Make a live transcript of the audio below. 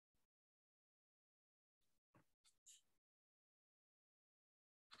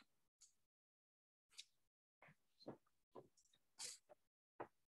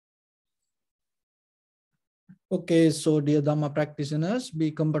Okay, so dear Dharma practitioners,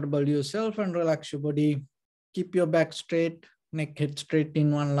 be comfortable yourself and relax your body. Keep your back straight, neck head straight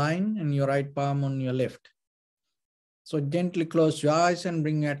in one line, and your right palm on your left. So gently close your eyes and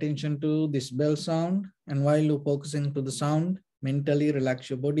bring your attention to this bell sound. And while you're focusing to the sound, mentally relax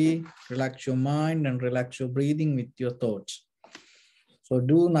your body, relax your mind, and relax your breathing with your thoughts. So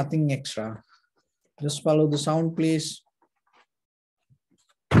do nothing extra. Just follow the sound, please.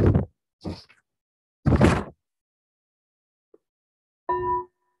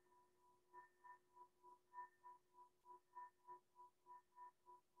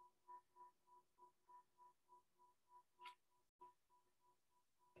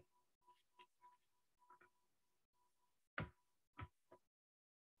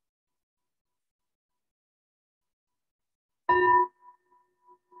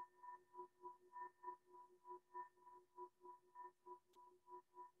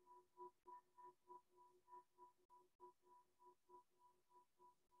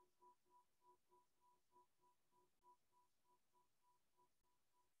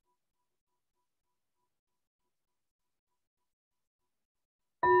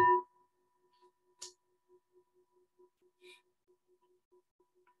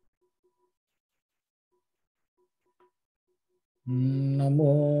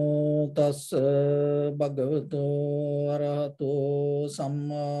 Namo tassa bhagavato arahato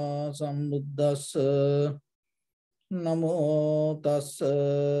samma sambuddhassa. Namo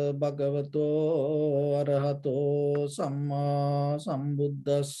tassa bhagavato arahato samma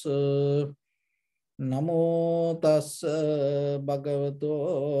sambuddhassa. Namo tassa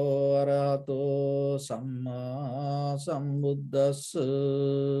bhagavato arahato samma sambuddhassa.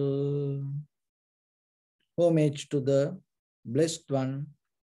 Homage to the Blessed One,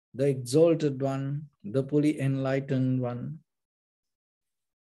 the Exalted One, the fully enlightened One.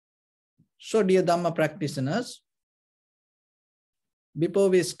 So, dear Dhamma practitioners, before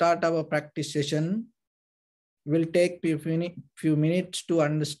we start our practice session, we'll take a few minutes to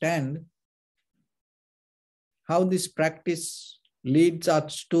understand how this practice leads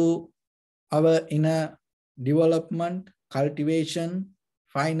us to our inner development, cultivation,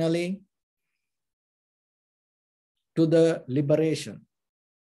 finally, to the liberation.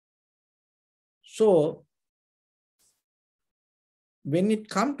 So, when it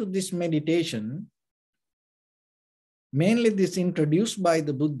comes to this meditation, mainly this introduced by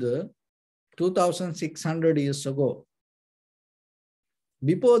the Buddha 2600 years ago.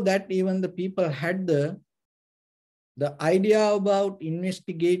 Before that, even the people had the idea about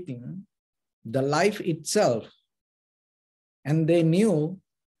investigating the life itself, and they knew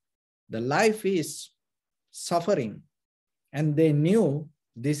the life is suffering, and they knew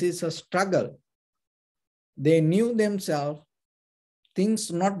this is a struggle. They knew themselves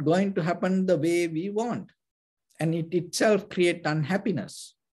things not going to happen the way we want, and it itself creates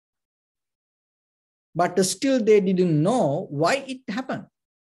unhappiness. But still they didn't know why it happened.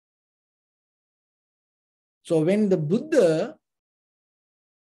 So when the Buddha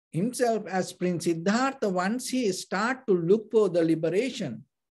himself as Prince Siddhartha, once he start to look for the liberation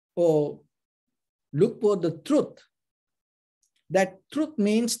or look for the truth, that truth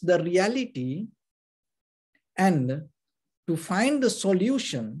means the reality, and to find the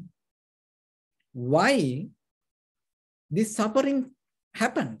solution why this suffering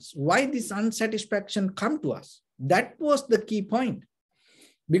happens, why this unsatisfaction come to us. That was the key point.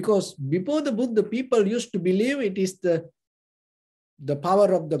 Because before the Buddha, people used to believe it is the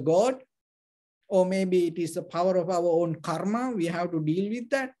power of the God, or maybe it is the power of our own karma. We have to deal with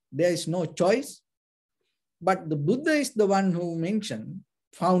that. There is no choice. But the Buddha is the one who mentioned,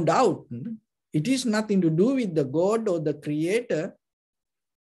 found out, it is nothing to do with the God or the creator,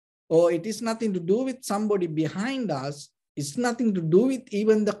 or it is nothing to do with somebody behind us. It's nothing to do with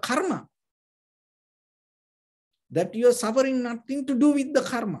even the karma. That you are suffering, nothing to do with the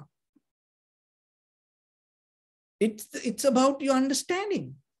karma. It's about your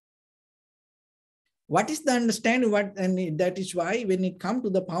understanding. What is the understanding? And that is why when it comes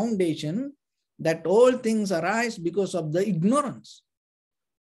to the foundation, that all things arise because of the ignorance.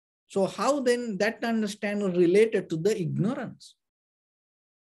 So how then that understanding related to the ignorance?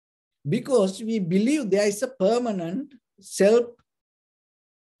 Because we believe there is a permanent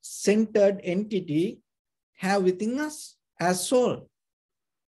self-centered entity have within us as soul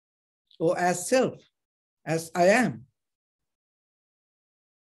or as self, as I am.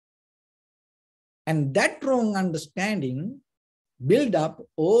 And that wrong understanding build up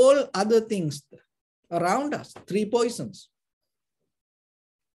all other things around us, three poisons.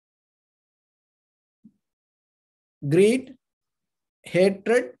 Greed,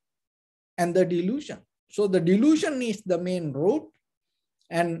 hatred, and the delusion. So the delusion is the main root,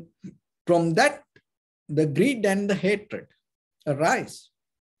 and from that, the greed and the hatred arise.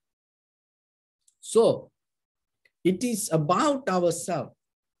 So it is about ourselves.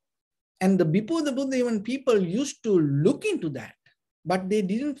 And before the Buddha, even people used to look into that, but they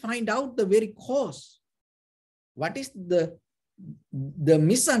didn't find out the very cause. What is the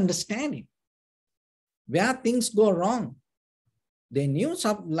misunderstanding? Where things go wrong? They knew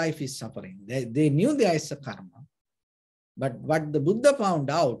life is suffering. They knew there is a karma. But what the Buddha found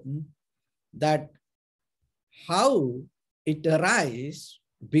out, that how it arises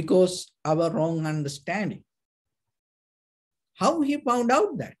because our wrong understanding. How he found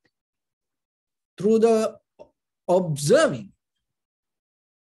out that? Through the observing,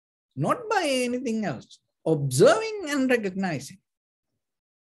 not by anything else. Observing and recognizing.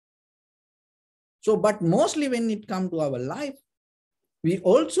 So, but mostly when it comes to our life, we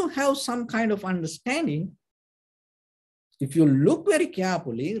also have some kind of understanding. If you look very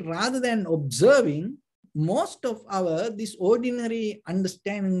carefully, rather than observing, most of this ordinary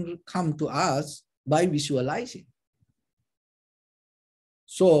understanding come to us by visualizing.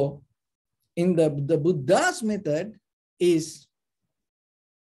 So, in the Buddha's method is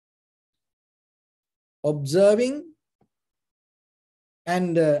observing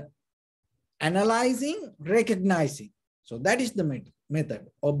and analyzing, recognizing. So that is the method.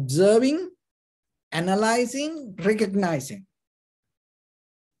 Observing, analyzing, recognizing.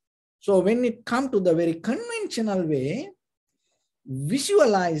 So when it comes to the very conventional way,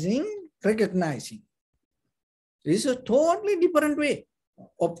 visualizing, recognizing is a totally different way.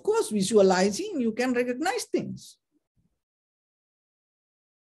 Of course, visualizing, you can recognize things.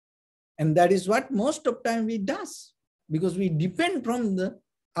 And that is what most of the time we does, because we depend from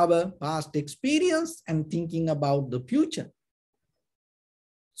our past experience and thinking about the future.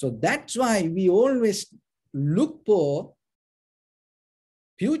 So that's why we always look for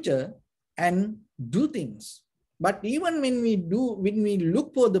future and do things. But even when we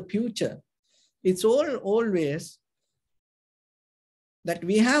look for the future, it's always that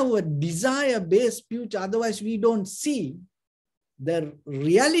we have a desire-based future. Otherwise, we don't see the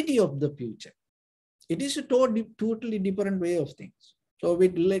reality of the future. It is a totally different way of things. So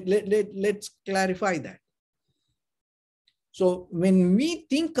let's clarify that. So when we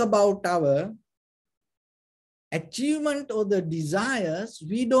think about our achievement or the desires,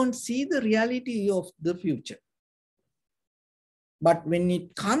 we don't see the reality of the future. But when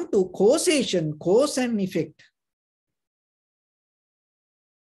it comes to causation, cause and effect,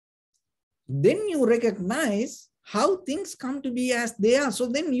 then you recognize how things come to be as they are. So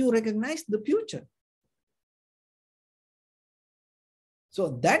then you recognize the future.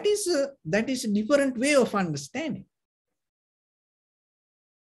 So that is a different way of understanding.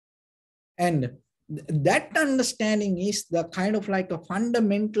 And that understanding is the kind of like a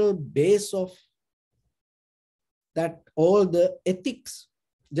fundamental base of that all the ethics.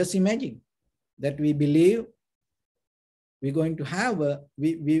 Just imagine that we believe we're going to have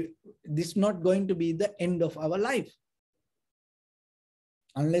this is not going to be the end of our life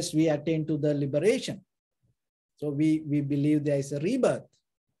unless we attain to the liberation. So we believe there is a rebirth,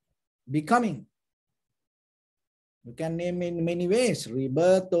 becoming. You can name in many ways,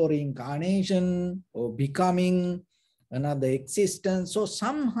 rebirth or reincarnation or becoming another existence. So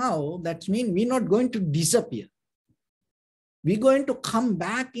somehow that means we're not going to disappear. We're going to come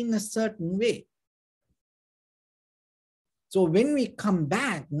back in a certain way. So when we come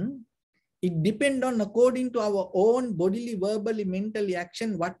back, it depends on according to our own bodily, verbally, mentally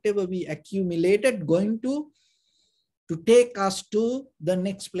action, whatever we accumulated, going to take us to the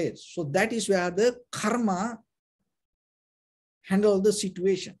next place. So that is where the karma handle the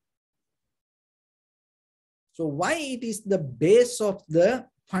situation. So why it is the base of the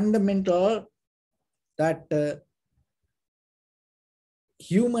fundamental that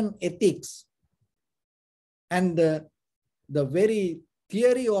human ethics and the very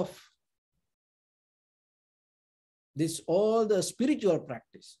theory of this, all the spiritual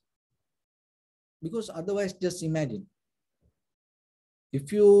practice. Because otherwise, just imagine,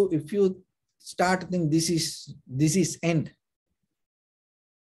 if you start thinking this is end.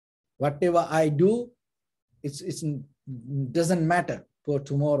 Whatever I do, it doesn't matter for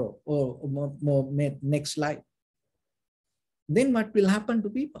tomorrow or next life. Then what will happen to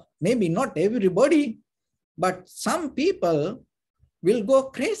people? Maybe not everybody, but some people will go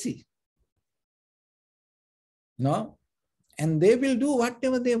crazy. No? And they will do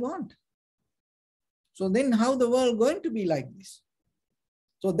whatever they want. So then how the world going to be like this?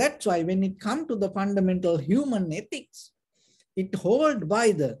 So that's why when it comes to the fundamental human ethics, it holds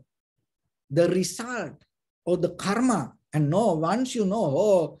by the the result or the karma. And no, once you know,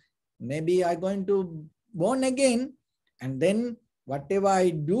 oh, maybe I'm going to born again, and then whatever I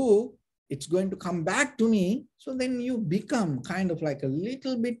do, it's going to come back to me. So then you become kind of like a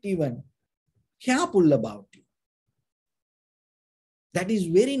little bit even careful about it. That is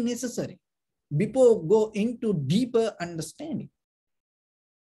very necessary before go into deeper understanding.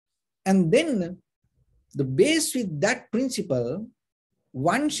 And then the base with that principle,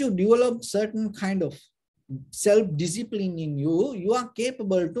 once you develop certain kind of self-discipline in you, you are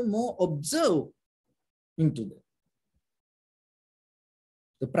capable to more observe into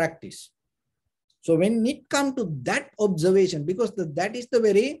the practice. So when it comes to that observation, because that is the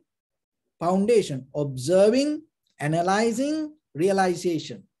very foundation, observing, analyzing,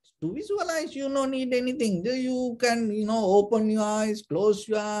 realization. To visualize, you don't need anything. You can, open your eyes, close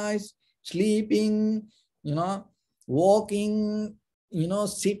your eyes, sleeping, walking,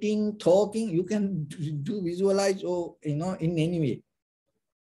 sitting, talking. You can do visualize or, in any way.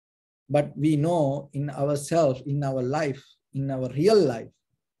 But we know in ourselves, in our life, in our real life,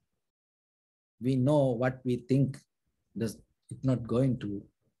 we know what we think it's not going to,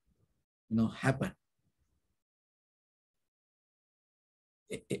 happen.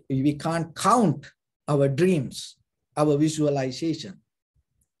 We can't count our dreams, our visualization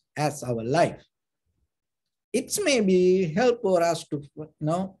as our life. It's maybe help for us to,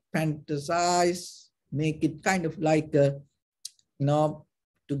 fantasize, make it kind of like, to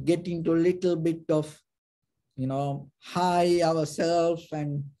get into a little bit of, high ourselves,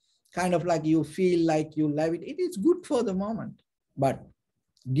 and kind of like you feel like you love it. It is good for the moment, but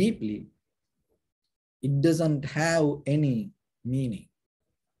deeply, it doesn't have any meaning.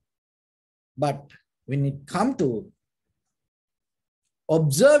 But when it comes to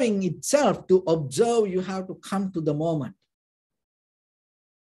observing itself, to observe, you have to come to the moment.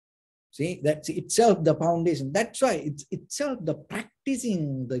 See, that's itself the foundation. That's why it's itself the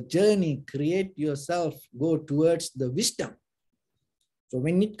practicing, the journey, create yourself, go towards the wisdom. So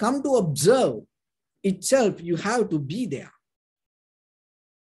when it comes to observe itself, you have to be there.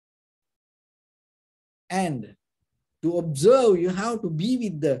 And to observe, you have to be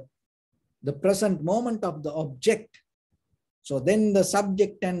with the present moment of the object. So then the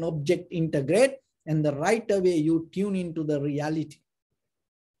subject and object integrate, and the right away you tune into the reality.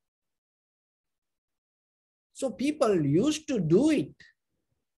 So people used to do it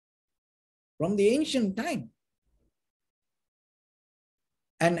from the ancient time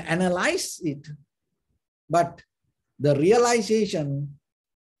and analyze it, but the realization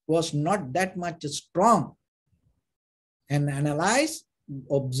was not that much strong. And analyze,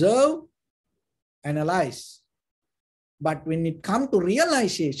 observe, analyze. But when it comes to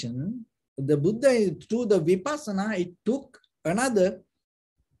realization, the Buddha, through the Vipassana, it took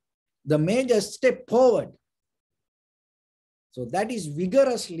the major step forward. So that is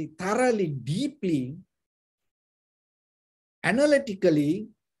vigorously, thoroughly, deeply, analytically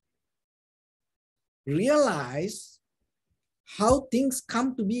realize how things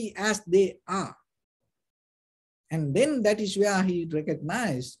come to be as they are. And then that is where he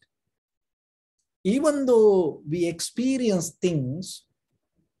recognized, even though we experience things,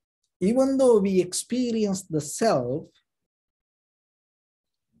 even though we experience the self,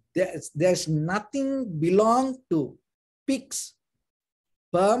 there's nothing belong to fixed,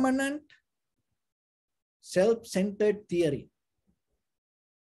 permanent, self-centered theory.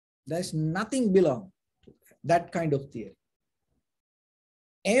 There's nothing belong to that kind of theory.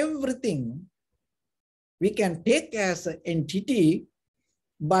 Everything we can take as an entity,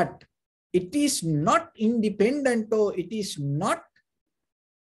 but it is not independent, or it is not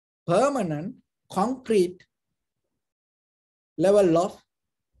permanent, concrete level of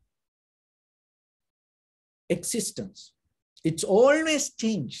existence. It's always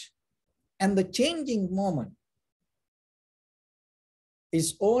change. And the changing moment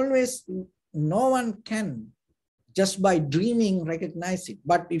is always, no one can just by dreaming recognize it.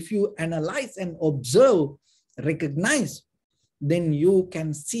 But if you analyze and observe, recognize, then you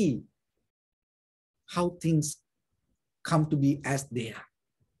can see how things come to be as they are.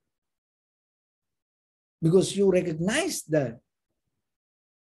 Because you recognize the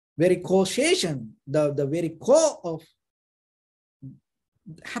very causation, the very core of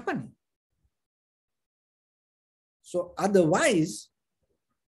happening. So otherwise,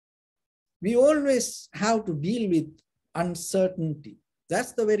 we always have to deal with uncertainty.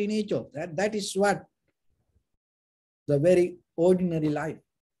 That's the very nature of that. That is what the very ordinary life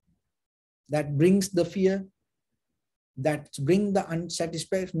that brings the fear, that brings the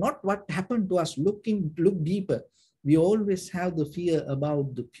unsatisfaction, not what happened to us. Look deeper. We always have the fear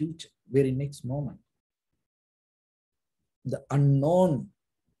about the future. very next moment. The unknown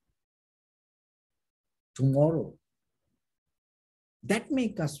tomorrow. That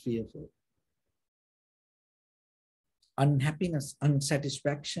makes us fearful. Unhappiness,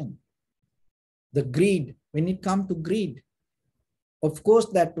 unsatisfaction, the greed. When it comes to greed, of course,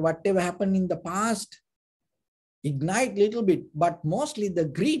 that whatever happened in the past, ignite little bit, but mostly the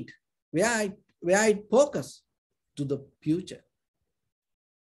greed, where it focus to the future.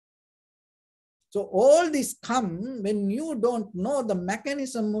 So all this come when you don't know the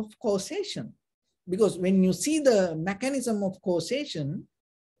mechanism of causation. Because when you see the mechanism of causation,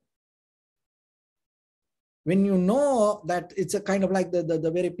 when you know that it's a kind of like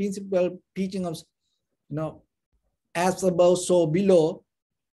the very principal teaching of, as above, so below,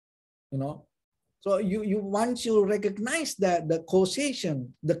 so you once you recognize that the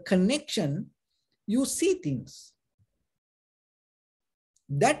causation, the connection, you see things.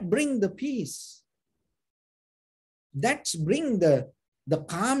 That bring the peace. That bring the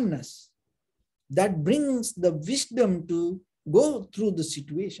calmness. That brings the wisdom to go through the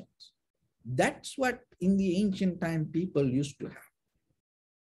situations. That's what in the ancient time people used to have.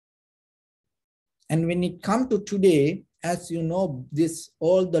 And when it comes to today, as you know, this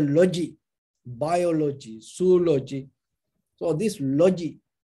all the logic, biology, zoology, so this logic,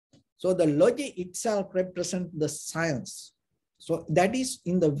 so the logic itself represents the science. So that is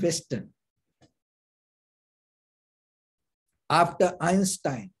in the Western. After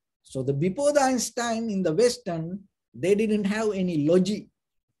Einstein, so before the Einstein in the Western, they didn't have any logic.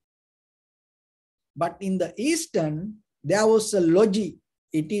 But in the Eastern, there was a logic.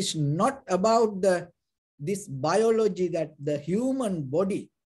 It is not about this biology, that the human body.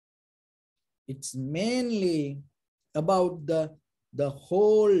 It's mainly about the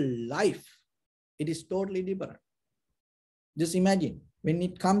whole life. It is totally different. Just imagine, when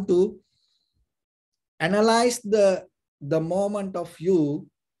it comes to analyze the moment of you,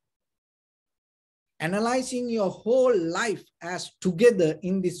 analyzing your whole life as together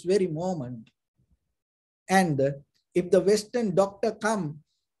in this very moment. And if the Western doctor come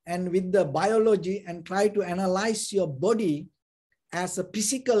and with the biology and try to analyze your body as a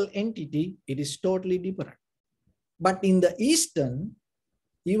physical entity, it is totally different. But in the Eastern,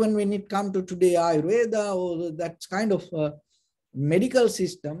 even when it comes to today Ayurveda or that kind of medical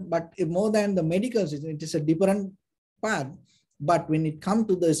system, but more than the medical system, it is a different path. But when it comes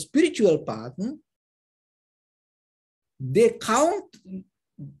to the spiritual path, they count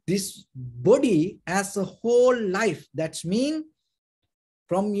this body as a whole life. That's mean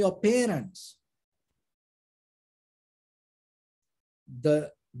from your parents,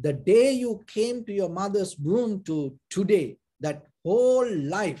 the day you came to your mother's womb to today, that whole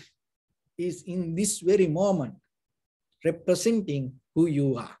life is in this very moment representing who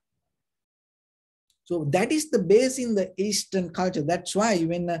you are. So that is the base in the Eastern culture. That's why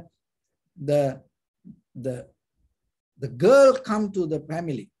when the girl come to the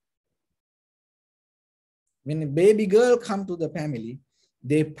family, when a baby girl come to the family,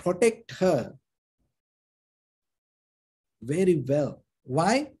 they protect her very well.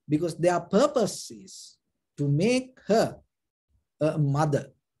 Why? Because their purpose is to make her a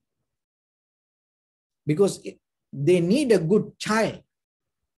mother. Because they need a good child.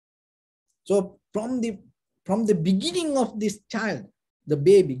 So from the beginning of this child, the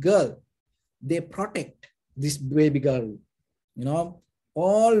baby girl, they protect this baby girl.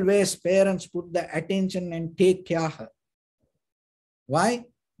 Always parents put the attention and take care of her. Why?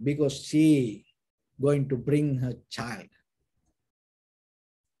 Because she going to bring her child.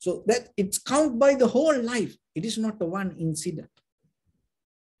 So that it's counted by the whole life. It is not a one incident.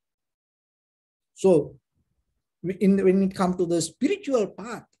 So when it comes to the spiritual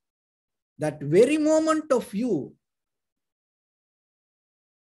path, that very moment of you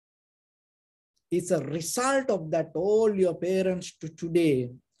is a result of that all your parents to today,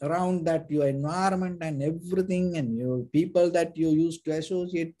 around that your environment and everything, and your people that you used to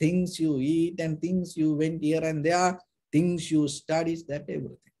associate, things you eat and things you went here and there, things you studied, that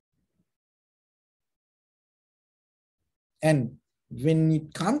everything. And when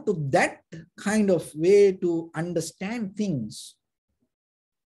it comes to that kind of way to understand things,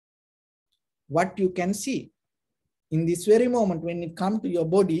 what you can see in this very moment, when it comes to your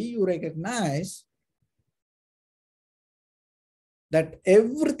body, you recognize that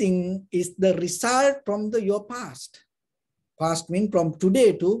everything is the result from your past. Past means from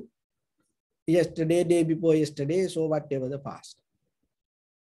today to yesterday, day before yesterday, so whatever the past.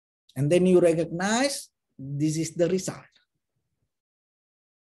 And then you recognize this is the result.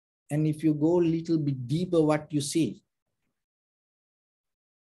 And if you go a little bit deeper, what you see,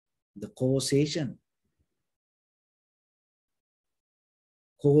 the causation,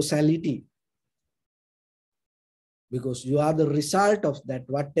 causality, because you are the result of that,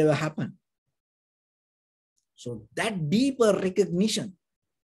 whatever happened. So that deeper recognition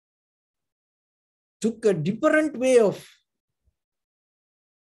took a different way of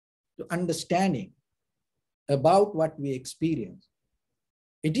understanding about what we experience.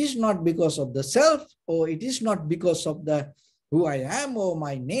 It is not because of the self, or it is not because of the who I am or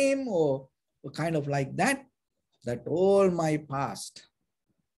my name or kind of like that, that all my past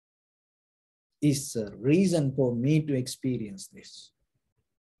is a reason for me to experience this.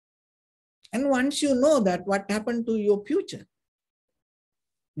 And once you know that, what happened to your future?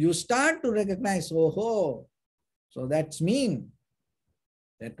 You start to recognize, oh, so that's mean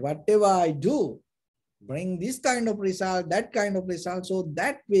that whatever I do, bring this kind of result, that kind of result. So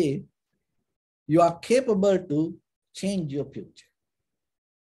that way, you are capable to change your future.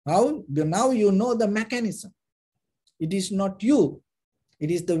 How? Now you know the mechanism. It is not you. It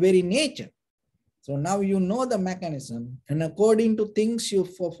is the very nature. So now you know the mechanism, and according to things you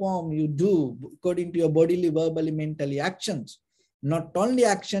perform, you do, according to your bodily, verbally, mentally actions, not only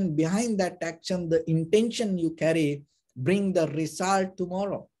action, behind that action, the intention you carry, bring the result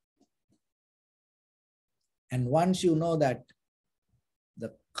tomorrow. And once you know that,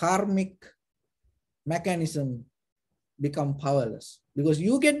 the karmic mechanism become powerless, because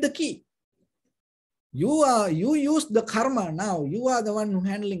you get the key. You use the karma now. You are the one who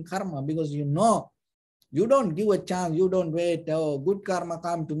handling karma, because you know, you don't give a chance. You don't wait, oh, good karma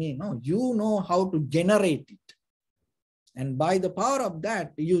come to me. No, you know how to generate it. And by the power of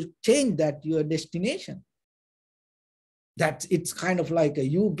that, you change that your destination. It's kind of like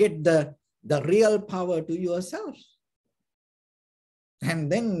you get the real power to yourself. And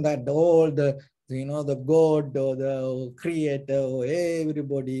then that all the, the God or the creator or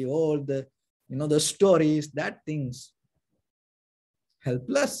everybody, all the, the stories, that things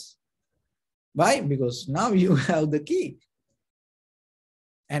helpless. Why? Because now you have the key.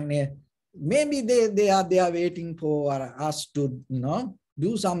 And maybe they are waiting for us to,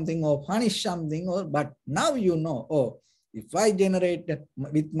 do something or punish something, but now you know, oh, if I generate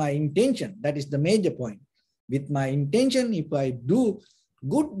with my intention, that is the major point. With my intention, if I do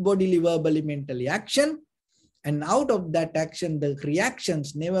good bodily, verbally, mentally action, and out of that action, the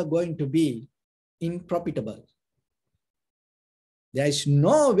reactions never going to be unprofitable. There is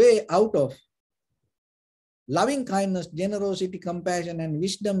no way out of loving kindness, generosity, compassion, and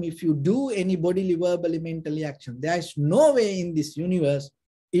wisdom. If you do any bodily, verbally, mentally action, there is no way in this universe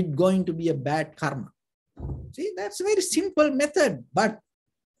it's going to be a bad karma. See, that's a very simple method, but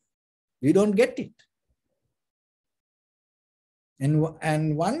we don't get it.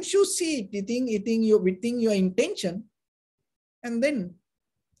 And once you see it, within your intention, and then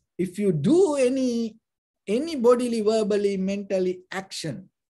if you do any bodily, verbally, mentally action,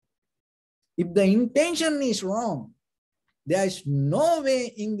 if the intention is wrong, there is no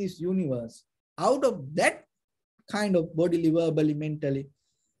way in this universe out of that kind of bodily, verbally, mentally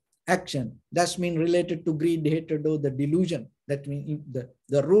action, that's mean related to greed, hatred, or the delusion, that means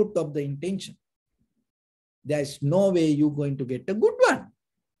the root of the intention. There is no way you're going to get a good one.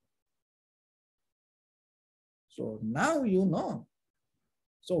 So now you know.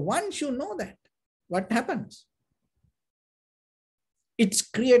 So once you know that, what happens? It's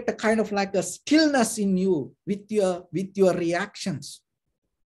create a kind of like a stillness in you with your reactions.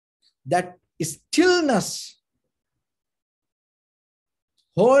 That stillness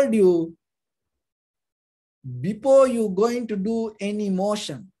hold you before you going to do any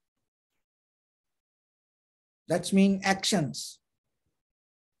motion. That means actions.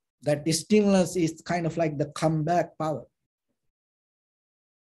 That stillness is kind of like the comeback power.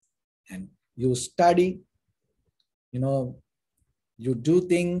 And you study, you do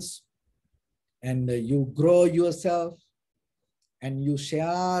things, and you grow yourself, and you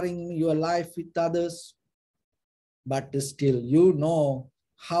sharing your life with others, but still you know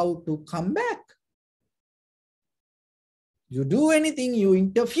how to come back. You do anything, you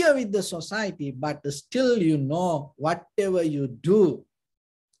interfere with the society, but still you know whatever you do,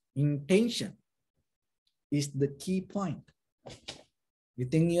 intention is the key point.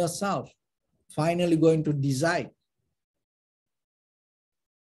 Within yourself, finally going to decide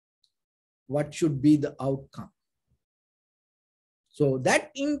what should be the outcome. So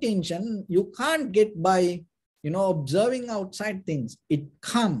that intention you can't get by, observing outside things. It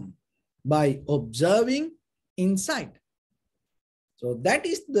comes by observing inside. So that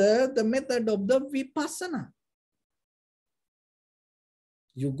is the method of the vipassana.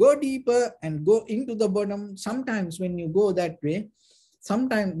 You go deeper and go into the bottom. Sometimes when you go that way,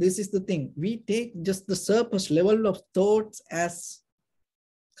 sometimes this is the thing, we take just the surface level of thoughts as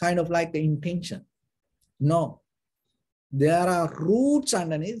kind of like the intention. No, there are roots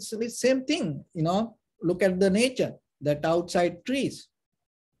underneath. It's the same thing, you know, look at the nature, that outside trees.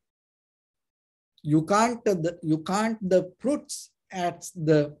 You can't the fruits at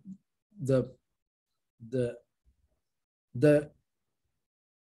the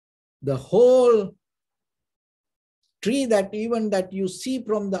whole tree, that even that you see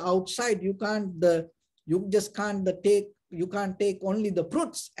from the outside, you just can't take only the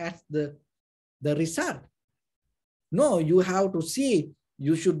fruits as the result. No, you have to see,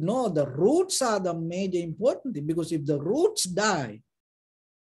 you should know the roots are the major important thing, because if the roots die,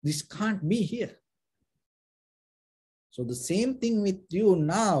 this can't be here. So the same thing with you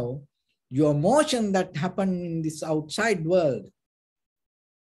now, your emotion that happen in this outside world,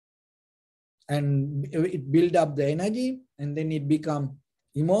 and it build up the energy, and then it become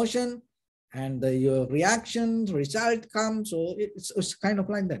emotion, and your reactions, result comes. So it's kind of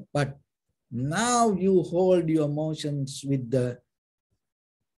like that. But now you hold your emotions with the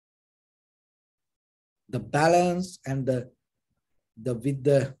balance and with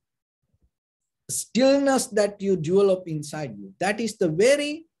the stillness that you develop inside you. That is the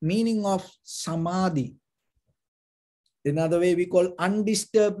very meaning of samadhi. Another way we call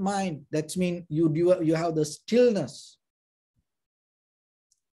undisturbed mind. That means you have the stillness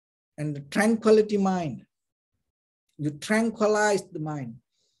and the tranquility mind. You tranquilize the mind.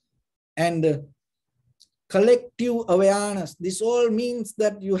 And collective awareness. This all means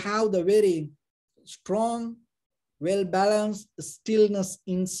that you have the very strong, well-balanced stillness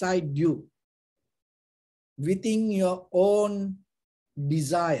inside you, within your own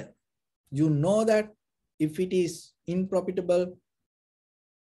desire. You know that if it is unprofitable,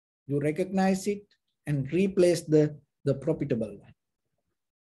 you recognize it and replace the profitable one.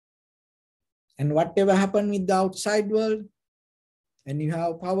 And whatever happened with the outside world, and you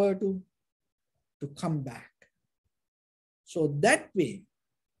have power to come back. So that way,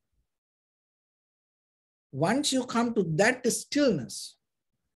 once you come to that stillness,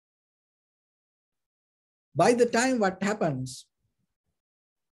 by the time what happens,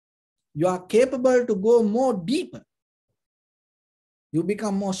 you are capable to go more deeper. You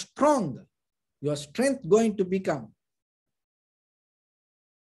become more stronger. Your strength going to become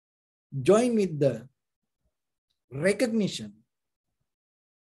join with the recognition,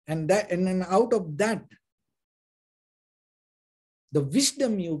 and then out of that, the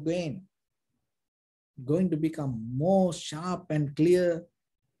wisdom you gain going to become more sharp and clear,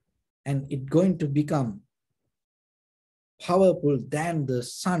 and it going to become powerful than the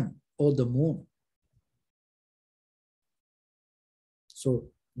sun or the moon.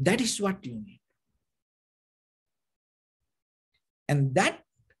 So that is what you need. And that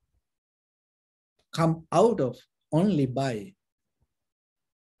come out of only by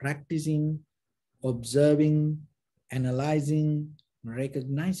practicing, observing, analyzing,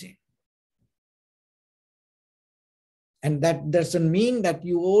 recognizing. And that doesn't mean that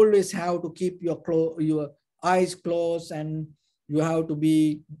you always have to keep your eyes closed and you have to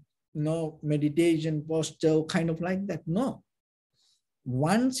be, meditation posture, kind of like that. No.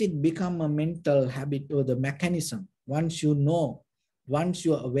 Once it become a mental habit or the mechanism, once you know, once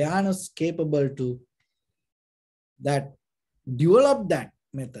your awareness capable to that, develop that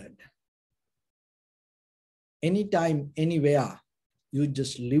method, anytime, anywhere, you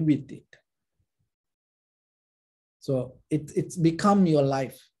just live with it. So it's become your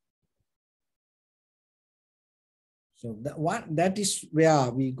life. So that is where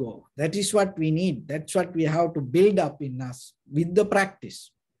we go. That is what we need. That's what we have to build up in us with the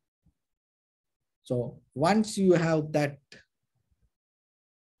practice. So once you have that,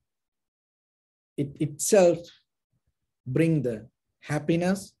 it itself bring the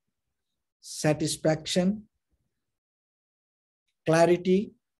happiness, satisfaction,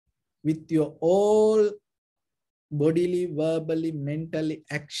 clarity with your all bodily, verbally, mentally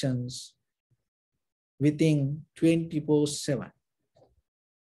actions within 24/7.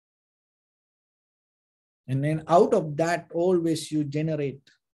 And then out of that, always you generate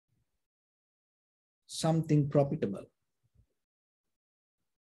something profitable.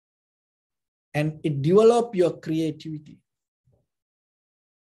 And it develop your creativity.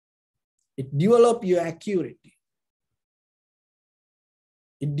 It develop your accuracy.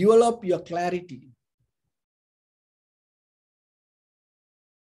 It develop your clarity.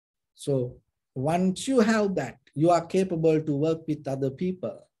 So once you have that, you are capable to work with other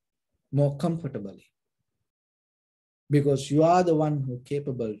people more comfortably, because you are the one who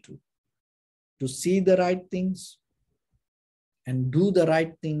capable to see the right things, and do the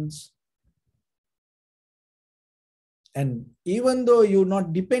right things. And even though you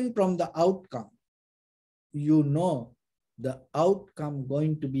not depend from the outcome, you know the outcome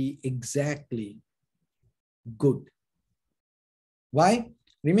going to be exactly good. Why?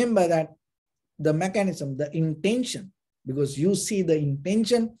 Remember that the mechanism, the intention, because you see the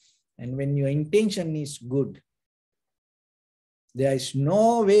intention, and when your intention is good, there is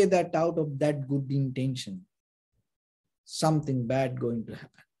no way that out of that good intention, something bad going to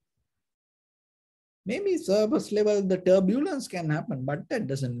happen. Maybe surface level, the turbulence can happen, but that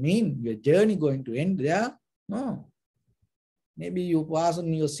doesn't mean your journey going to end there. No. Maybe you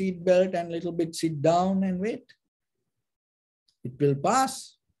fasten your seat belt and little bit sit down and wait. It will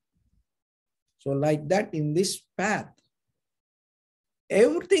pass. So like that in this path,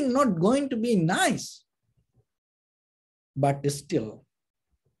 everything not going to be nice, but still,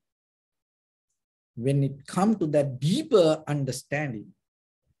 when it comes to that deeper understanding,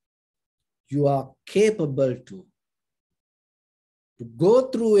 you are capable to go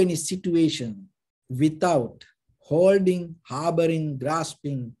through any situation without holding, harboring,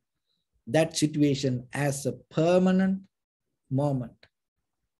 grasping that situation as a permanent moment.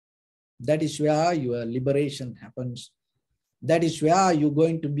 That is where your liberation happens. That is where you're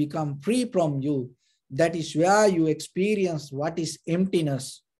going to become free from you. That is where you experience what is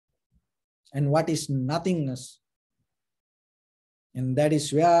emptiness and what is nothingness. And that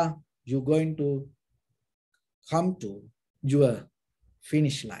is where you're going to come to your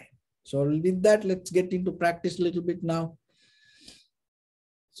finish line. So with that, let's get into practice a little bit now.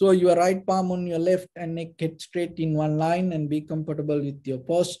 So your right palm on your left and neck, head straight in one line, and be comfortable with your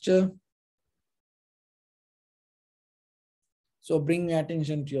posture. So bring your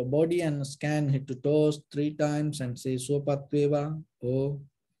attention to your body and scan head to toes 3 times and say Sopatveva, oh,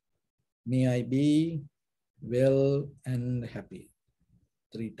 may I be well and happy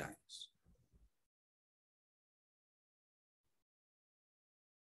 3 times.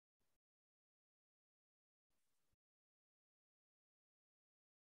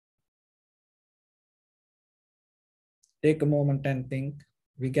 Take a moment and think.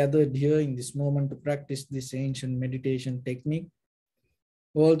 We gathered here in this moment to practice this ancient meditation technique.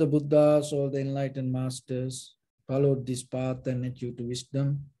 All the Buddhas, all the enlightened masters followed this path and achieved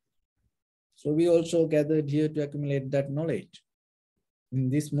wisdom. So we also gathered here to accumulate that knowledge. In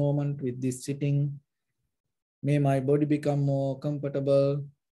this moment, with this sitting, may my body become more comfortable.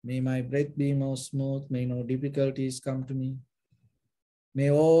 May my breath be more smooth. May no difficulties come to me. May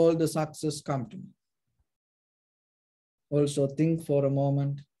all the success come to me. Also think for a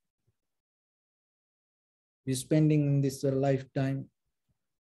moment. We're spending in this lifetime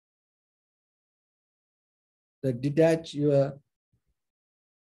that detach your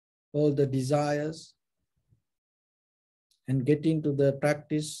all the desires and get into the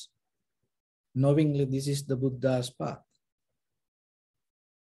practice knowingly this is the Buddha's path.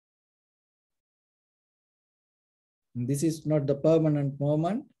 And this is not the permanent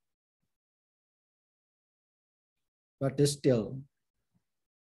moment, but still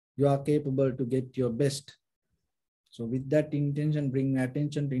you are capable to get your best. So with that intention, bring your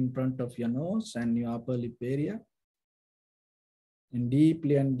attention in front of your nose and your upper lip area. And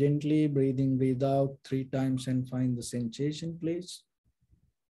deeply and gently breathe out 3 times and find the sensation, please.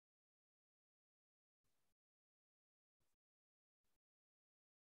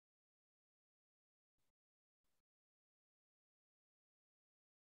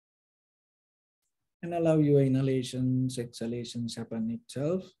 And allow your inhalations, exhalations happen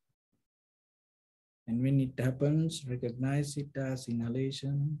itself. And when it happens, recognize it as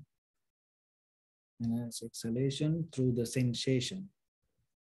inhalation and as exhalation through the sensation.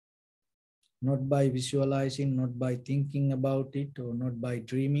 Not by visualizing, not by thinking about it, or not by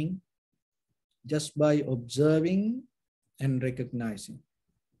dreaming, just by observing and recognizing.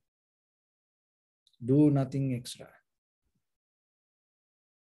 Do nothing extra.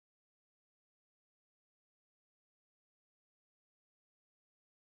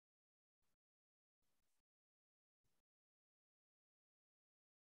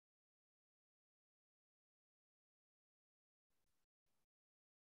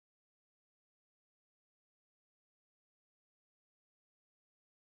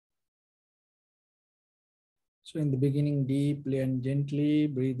 So in the beginning, deeply and gently,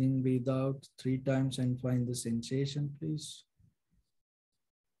 breathe in, breathe out 3 times and find the sensation, please.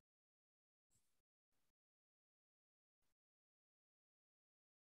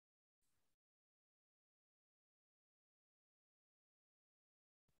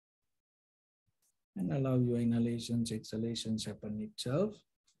 And allow your inhalations, exhalations happen itself.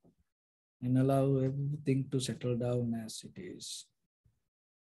 and allow everything to settle down as it is.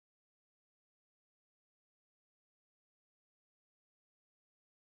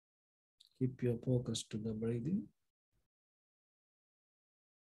 Keep your focus to the breathing.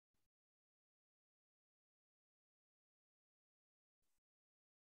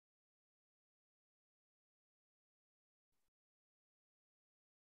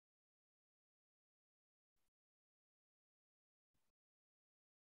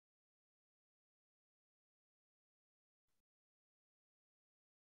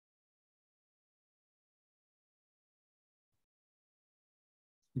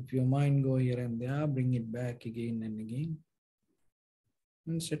 If your mind go here and there, bring it back again and again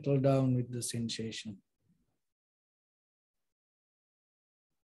and settle down with the sensation.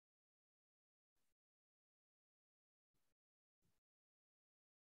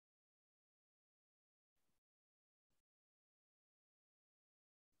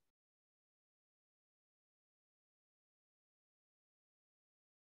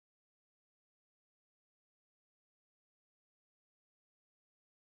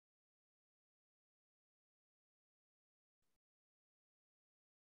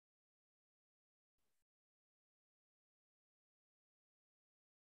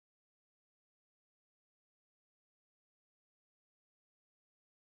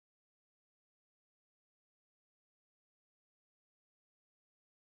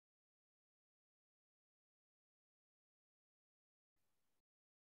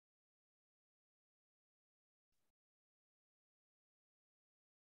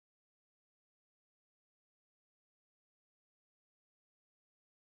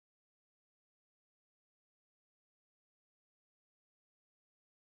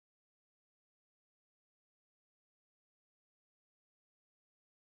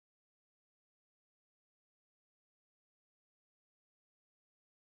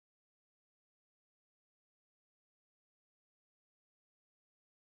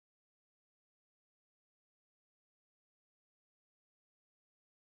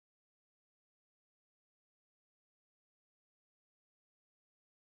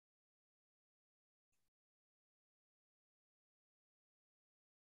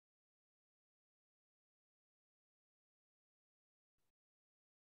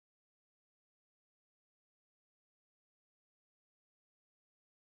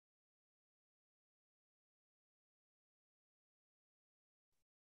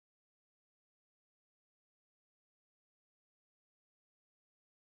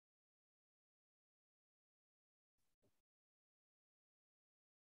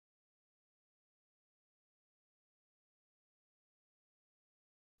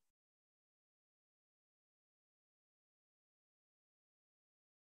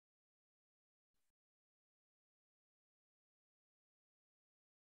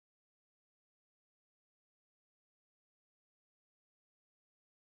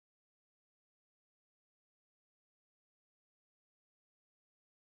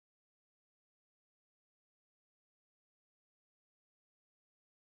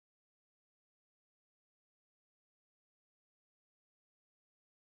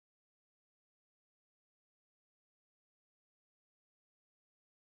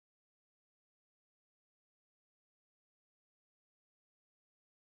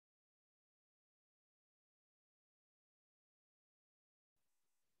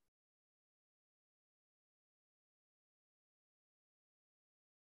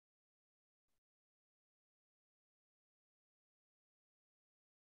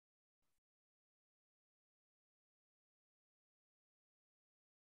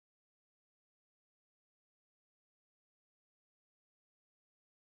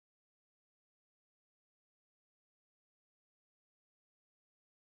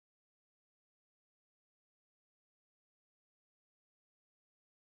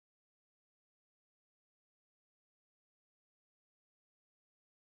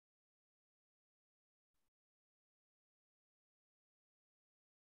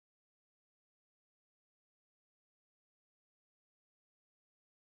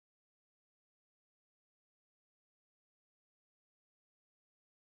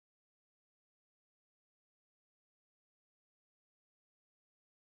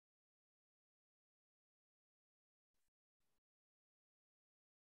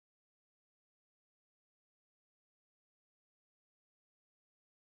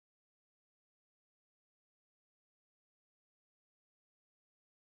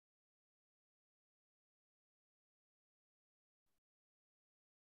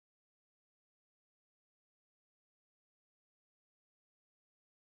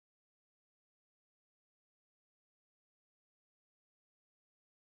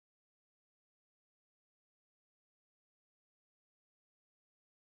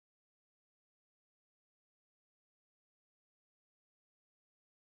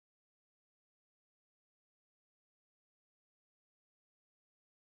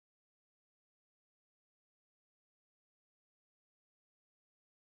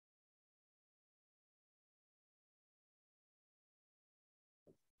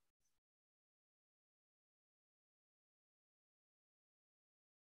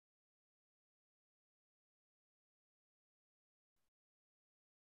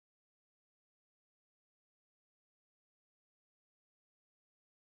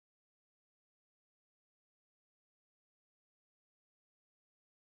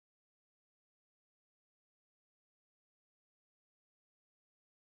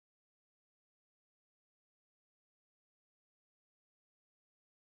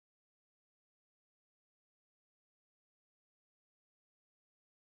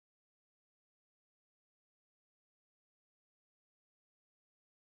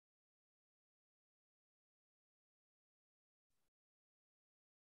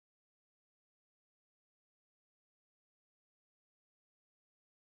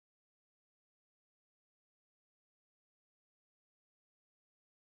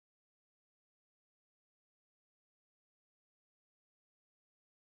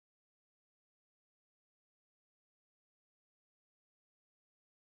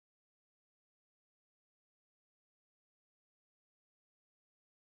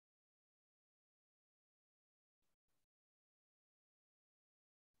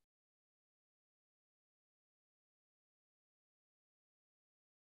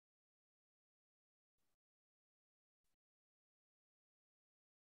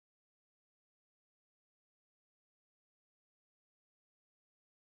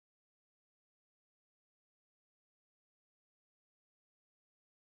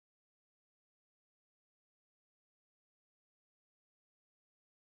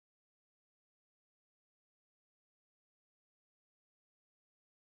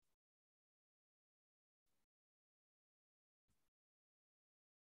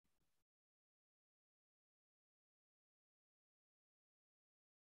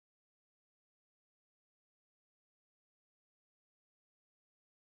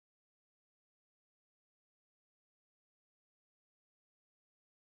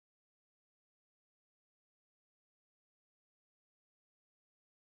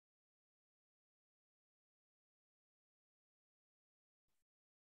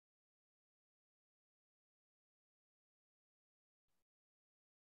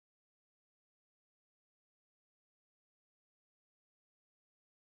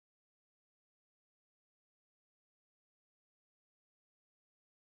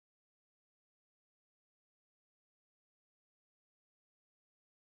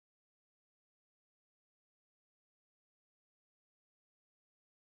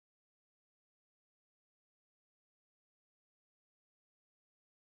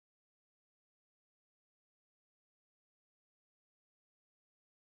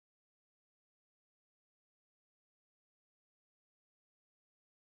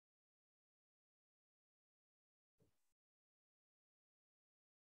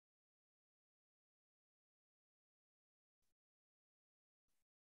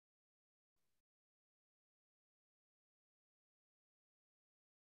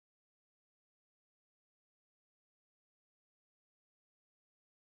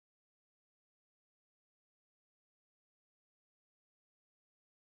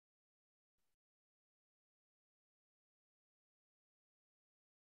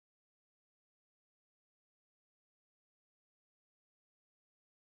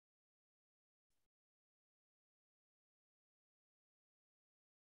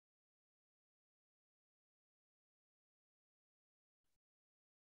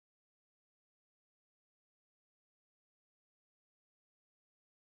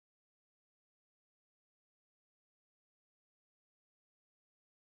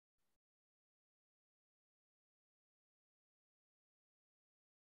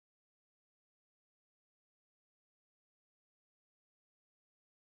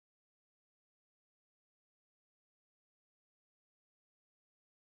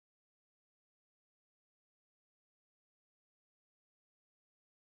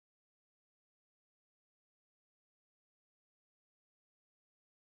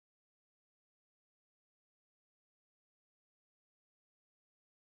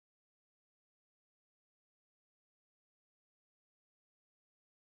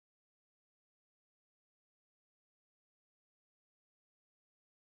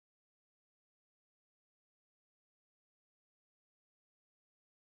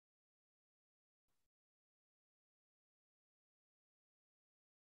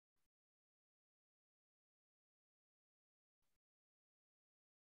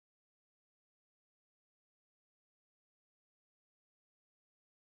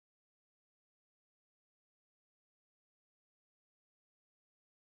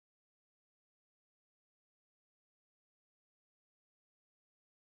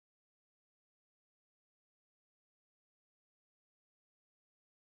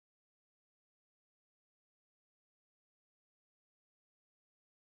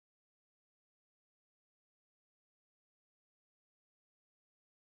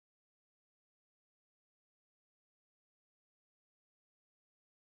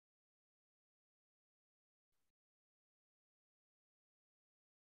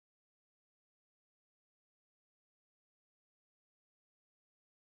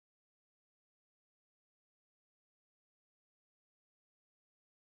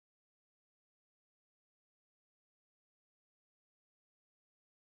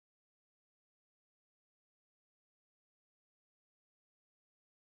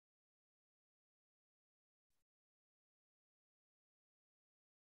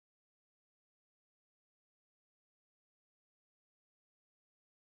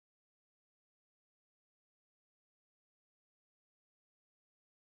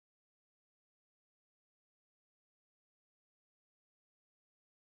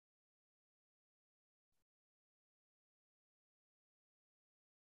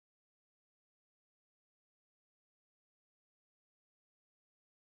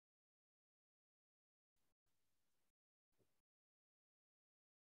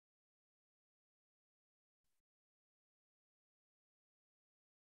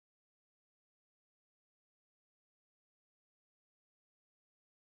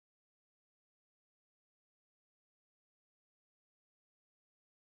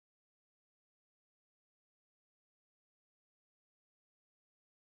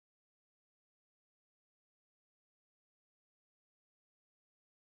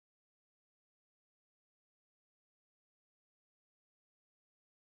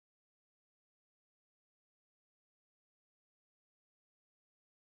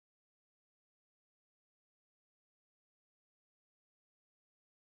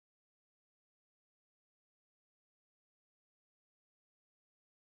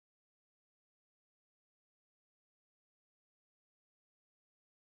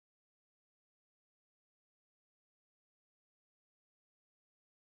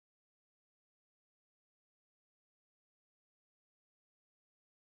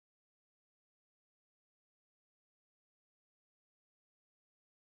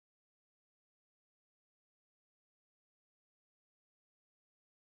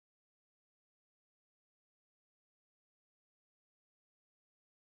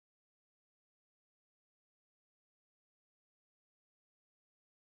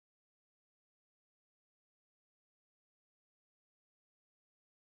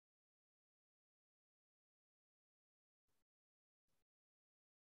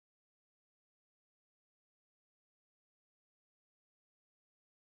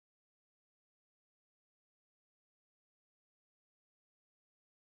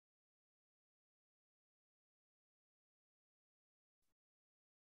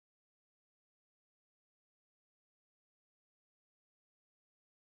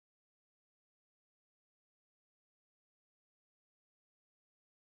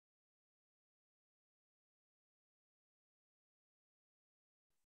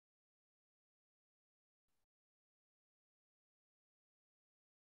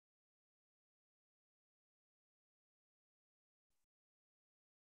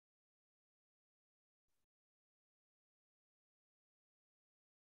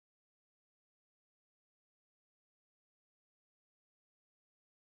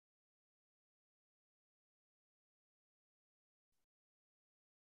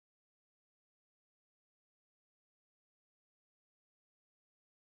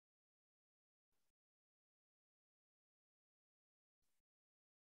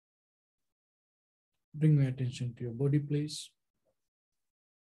 Bring my attention to your body, please.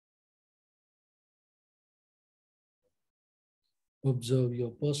 Observe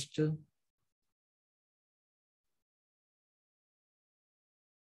your posture.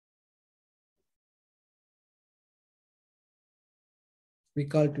 We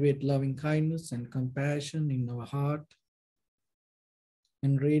cultivate loving kindness and compassion in our heart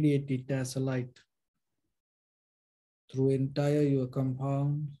and radiate it as a light through entire your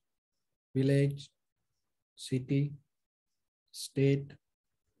compound, village, city, state,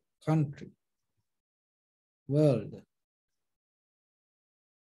 country, world,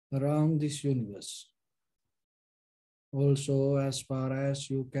 around this universe. Also, as far as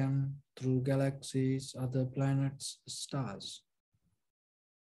you can, through galaxies, other planets, stars.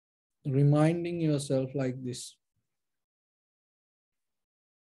 Reminding yourself like this.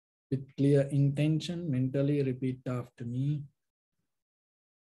 With clear intention, mentally repeat after me.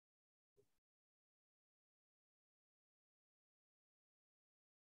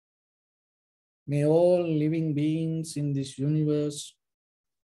 May all living beings in this universe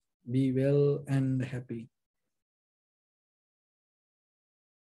be well and happy.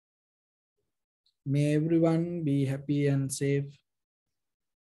 May everyone be happy and safe.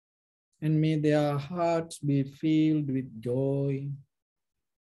 And may their hearts be filled with joy.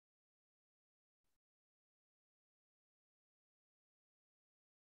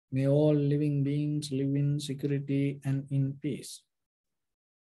 May all living beings live in security and in peace.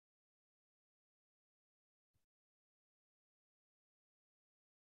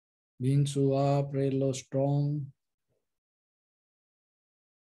 Beings who are frail or strong,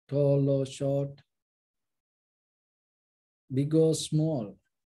 tall or short, big or small,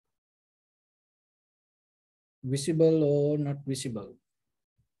 visible or not visible,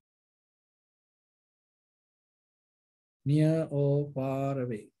 near or far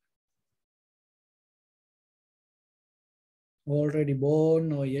away, already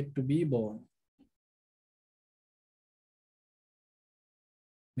born or yet to be born.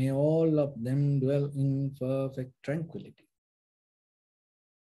 May all of them dwell in perfect tranquility.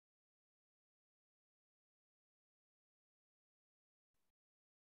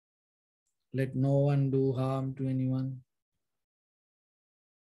 Let no one do harm to anyone.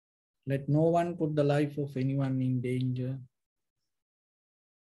 Let no one put the life of anyone in danger.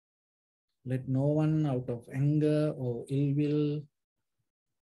 Let no one out of anger or ill will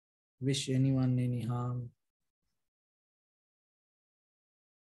wish anyone any harm.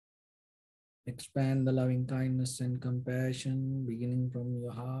 Expand the loving kindness and compassion beginning from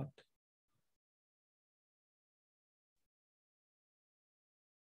your heart.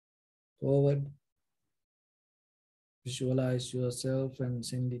 Forward. Visualize yourself and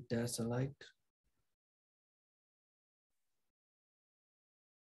send it as a light.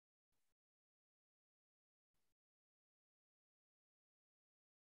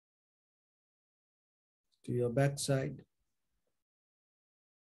 To your backside.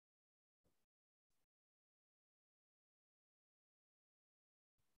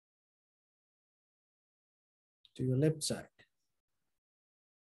 To your left side.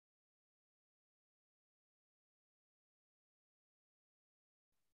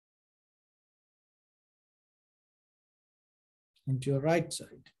 And to your right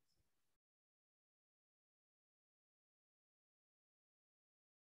side.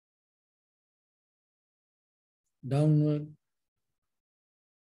 Downward.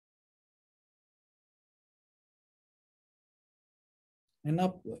 And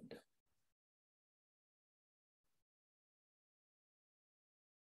upward.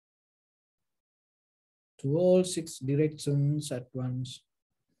 To all 6 directions at once.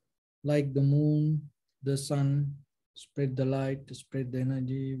 Like the moon, the sun, spread the light, spread the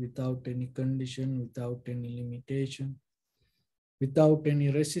energy without any condition, without any limitation, without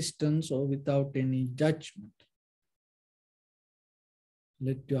any resistance or without any judgment.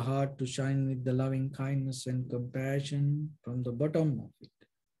 Let your heart to shine with the loving kindness and compassion from the bottom of it,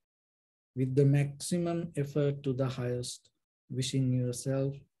 with the maximum effort to the highest, wishing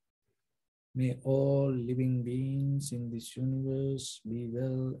yourself, may all living beings in this universe be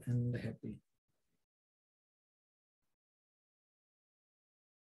well and happy.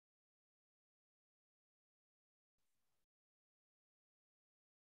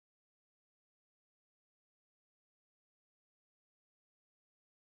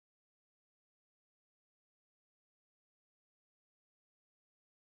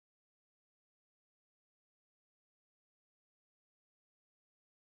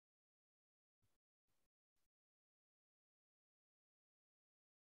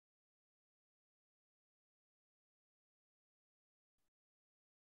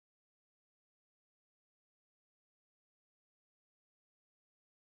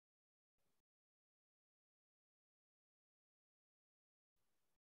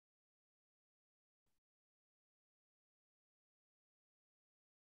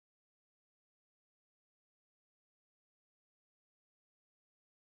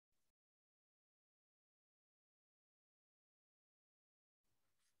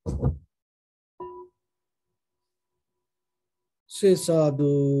 Say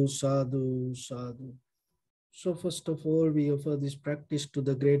sadhu, sadhu, sadhu. So first of all, we offer this practice to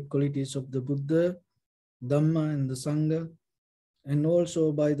the great qualities of the Buddha, Dhamma and the Sangha. And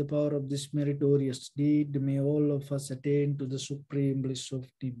also by the power of this meritorious deed, may all of us attain to the supreme bliss of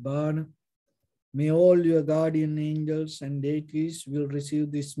Nibbana. May all your guardian angels and deities will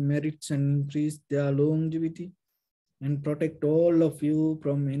receive these merits and increase their longevity and protect all of you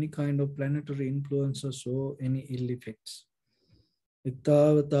from any kind of planetary influences or any ill effects.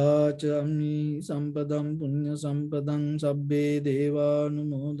 Ittavata chammi sampadam punya sampadam sabbe deva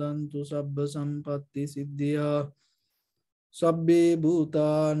numodantu sabba sampatti siddhya sabbe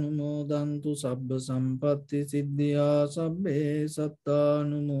bhuta numodantu sabba sampatti siddhya sabbe satta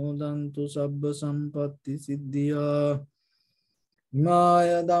numodantu sabba sampatti siddhya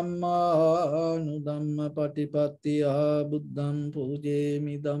Maya Dhamma Nudhamma Patipattiya Buddham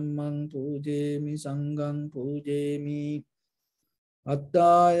Pujemi Dhammam Pujemi Sangham Pujemi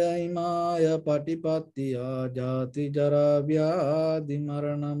Attaya Imaya Patipattiya Jati Jara Vyadhi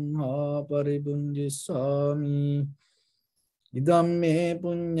Maranam Ha Paribunjisami Idam me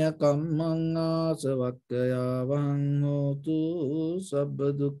punya kammang asavakkaya vang hotu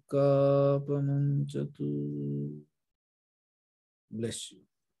sabba dukkha pamunchatu. Bless you.